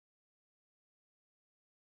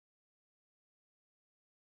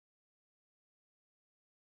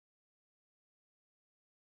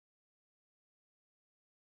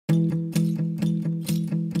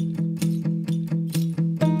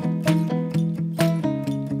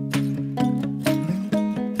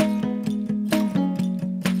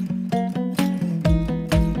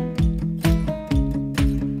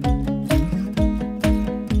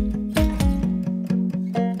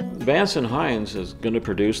Vance and Hines is going to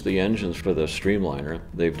produce the engines for the streamliner.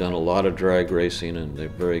 They've done a lot of drag racing and they're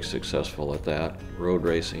very successful at that. Road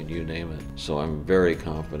racing, you name it. So I'm very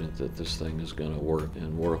confident that this thing is going to work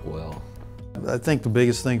and work well. I think the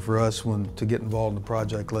biggest thing for us to get involved in a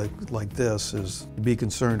project like this is to be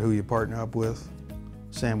concerned who you partner up with.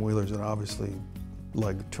 Sam Wheeler's obviously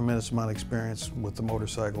a tremendous amount of experience with the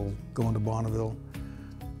motorcycle going to Bonneville.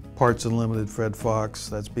 Parts Unlimited, Fred Fox,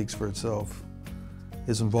 that speaks for itself.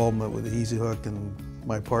 His involvement with the Easy Hook and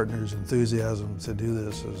my partner's enthusiasm to do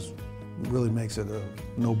this really makes it a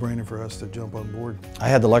no-brainer for us to jump on board. I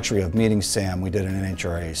had the luxury of meeting Sam. We did an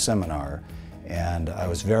NHRA seminar, and I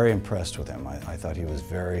was very impressed with him. I thought he was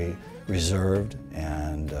very reserved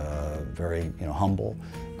and very humble.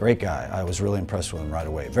 Great guy. I was really impressed with him right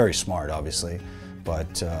away. Very smart, obviously.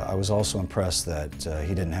 But I was also impressed that he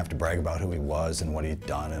didn't have to brag about who he was and what he'd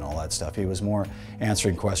done and all that stuff. He was more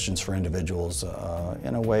answering questions for individuals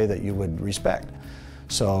in a way that you would respect.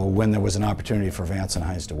 So when there was an opportunity for Vance and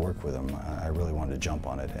Hines to work with him, I really wanted to jump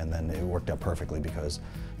on it. And then it worked out perfectly because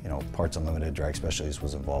Parts Unlimited Drag Specialties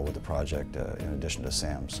was involved with the project in addition to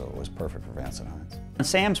Sam, so it was perfect for Vance and Hines. On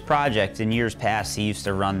Sam's project, in years past, he used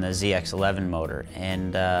to run the ZX11 motor,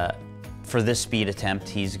 and for this speed attempt,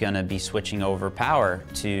 he's going to be switching over power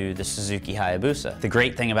to the Suzuki Hayabusa. The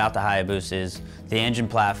great thing about the Hayabusa is the engine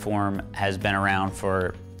platform has been around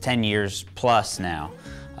for 10 years plus now,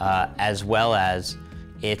 as well as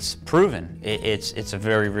it's proven. It's a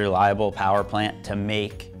very reliable power plant to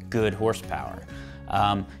make good horsepower.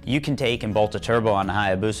 You can take and bolt a turbo on the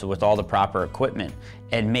Hayabusa with all the proper equipment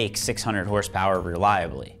and make 600 horsepower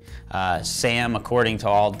reliably. Sam, according to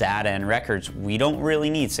all data and records, we don't really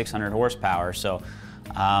need 600 horsepower, so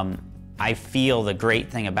I feel the great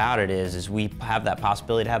thing about it is we have that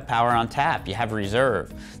possibility to have power on tap. You have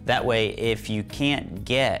reserve. That way, if you can't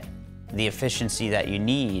get the efficiency that you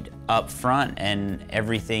need up front and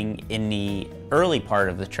everything in the early part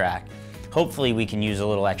of the track, hopefully we can use a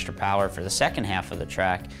little extra power for the second half of the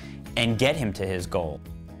track and get him to his goal.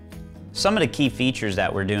 Some of the key features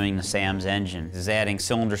that we're doing to Sam's engine is adding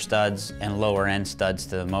cylinder studs and lower end studs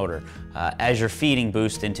to the motor. As you're feeding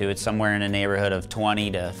boost into it somewhere in the neighborhood of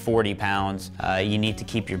 20 to 40 pounds, you need to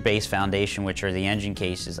keep your base foundation, which are the engine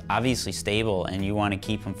cases, obviously stable, and you want to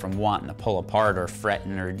keep them from wanting to pull apart or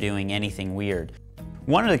fretting or doing anything weird.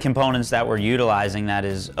 One of the components that we're utilizing that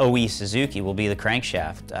is OE Suzuki will be the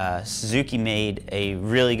crankshaft. Suzuki made a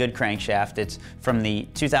really good crankshaft. It's from the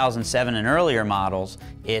 2007 and earlier models.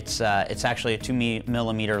 It's actually a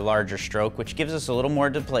 2mm larger stroke, which gives us a little more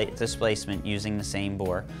displacement using the same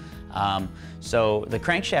bore. So the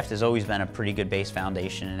crankshaft has always been a pretty good base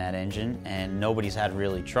foundation in that engine, and nobody's had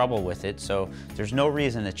really trouble with it, so there's no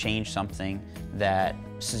reason to change something that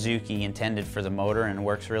Suzuki intended for the motor and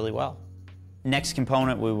works really well. Next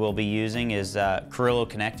component we will be using is Carrillo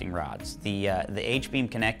connecting rods. The H-beam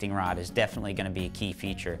connecting rod is definitely going to be a key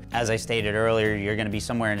feature. As I stated earlier, you're going to be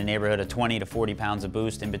somewhere in the neighborhood of 20 to 40 pounds of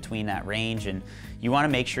boost in between that range, and you want to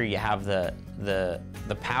make sure you have the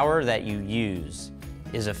power that you use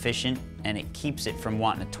is efficient and it keeps it from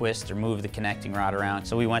wanting to twist or move the connecting rod around.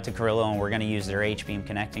 So we went to Carrillo and we're going to use their H-beam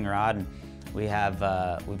connecting rod, and we've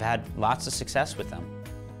had lots of success with them.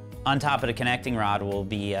 On top of the connecting rod will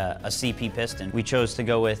be a CP piston. We chose to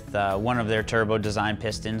go with one of their turbo design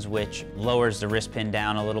pistons, which lowers the wrist pin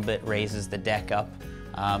down a little bit, raises the deck up,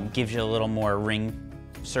 gives you a little more ring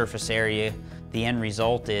surface area. The end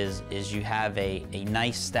result is you have a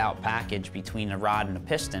nice stout package between the rod and the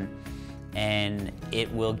piston, and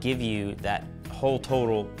it will give you that whole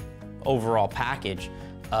total overall package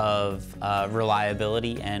of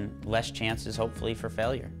reliability and less chances, hopefully, for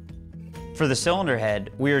failure. For the cylinder head,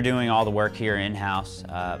 we are doing all the work here in-house.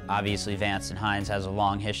 Obviously, Vance and Hines has a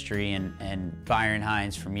long history, and Byron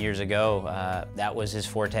Hines from years ago, that was his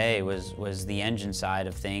forte, was the engine side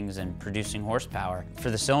of things and producing horsepower. For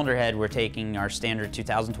the cylinder head, we're taking our standard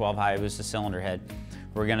 2012 Hayabusa cylinder head.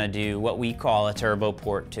 We're gonna do what we call a turbo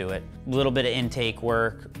port to it. A little bit of intake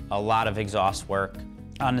work, a lot of exhaust work.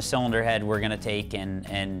 On the cylinder head, we're gonna take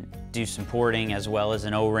and do some porting as well as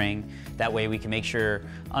an O-ring. That way we can make sure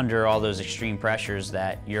under all those extreme pressures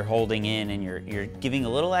that you're holding in and you're giving a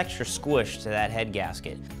little extra squish to that head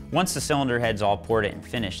gasket. Once the cylinder head's all ported and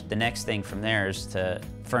finished, the next thing from there is to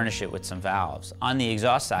furnish it with some valves. On the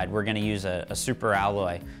exhaust side, we're gonna use a super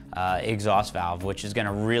alloy exhaust valve, which is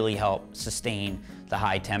gonna really help sustain the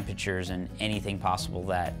high temperatures and anything possible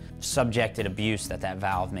that subjected abuse that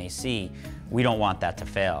valve may see. We don't want that to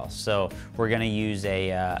fail. So we're gonna use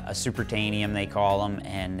a supertanium, they call them,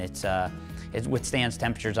 and It withstands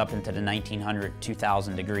temperatures up into the 1900,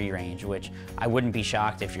 2000 degree range, which I wouldn't be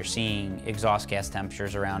shocked if you're seeing exhaust gas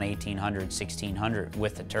temperatures around 1800, 1600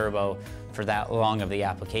 with the turbo for that long of the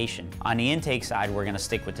application. On the intake side, we're going to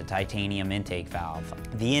stick with the titanium intake valve.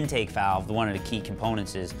 The intake valve, one of the key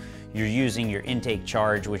components is you're using your intake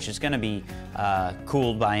charge, which is going to be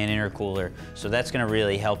cooled by an intercooler. So that's going to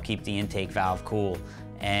really help keep the intake valve cool.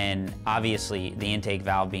 And obviously, the intake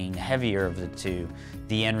valve being the heavier of the two,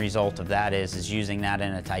 the end result of that is using that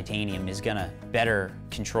in a titanium is going to better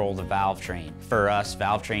control the valve train. For us,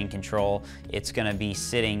 valve train control, it's going to be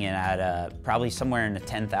sitting at probably somewhere in the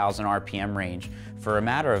 10,000 RPM range for a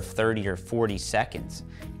matter of 30 or 40 seconds.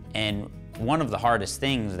 And one of the hardest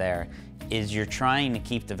things there is you're trying to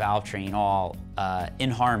keep the valve train all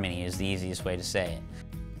in harmony, is the easiest way to say it.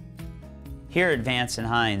 Here at Vance and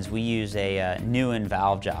Hines, we use a Newen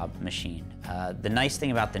valve job machine. The nice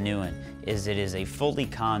thing about the Newen is it is a fully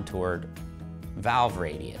contoured valve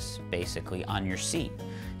radius, basically, on your seat.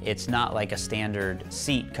 It's not like a standard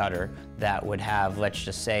seat cutter that would have, let's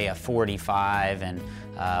just say, a 45 and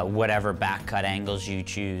whatever back cut angles you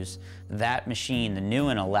choose. That machine, the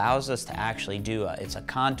Newen, allows us to actually do it's a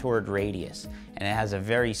contoured radius, and it has a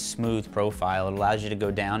very smooth profile. It allows you to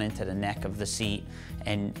go down into the neck of the seat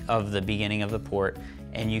and of the beginning of the port,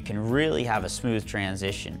 and you can really have a smooth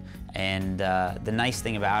transition. And the nice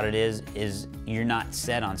thing about it is you're not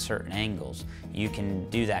set on certain angles. You can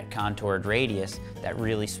do that contoured radius that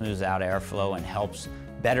really smooths out airflow and helps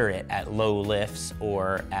better it at low lifts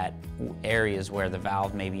or at areas where the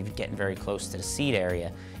valve may be getting very close to the seat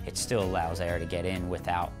area. It still allows air to get in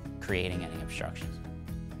without creating any obstructions.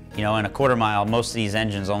 You know, in a quarter mile, most of these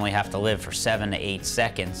engines only have to live for 7 to 8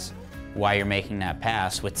 seconds while you're making that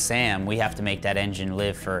pass. With Sam, we have to make that engine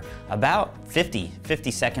live for about 50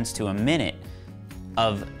 seconds to a minute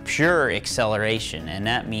of pure acceleration, and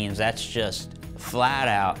that means that's just flat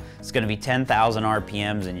out. It's going to be 10,000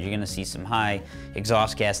 RPMs, and you're going to see some high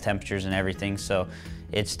exhaust gas temperatures and everything, so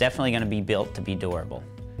it's definitely going to be built to be durable.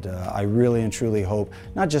 I really and truly hope,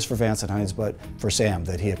 not just for Vance and Hines, but for Sam,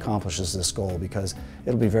 that he accomplishes this goal, because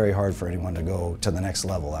it'll be very hard for anyone to go to the next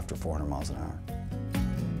level after 400 miles an hour.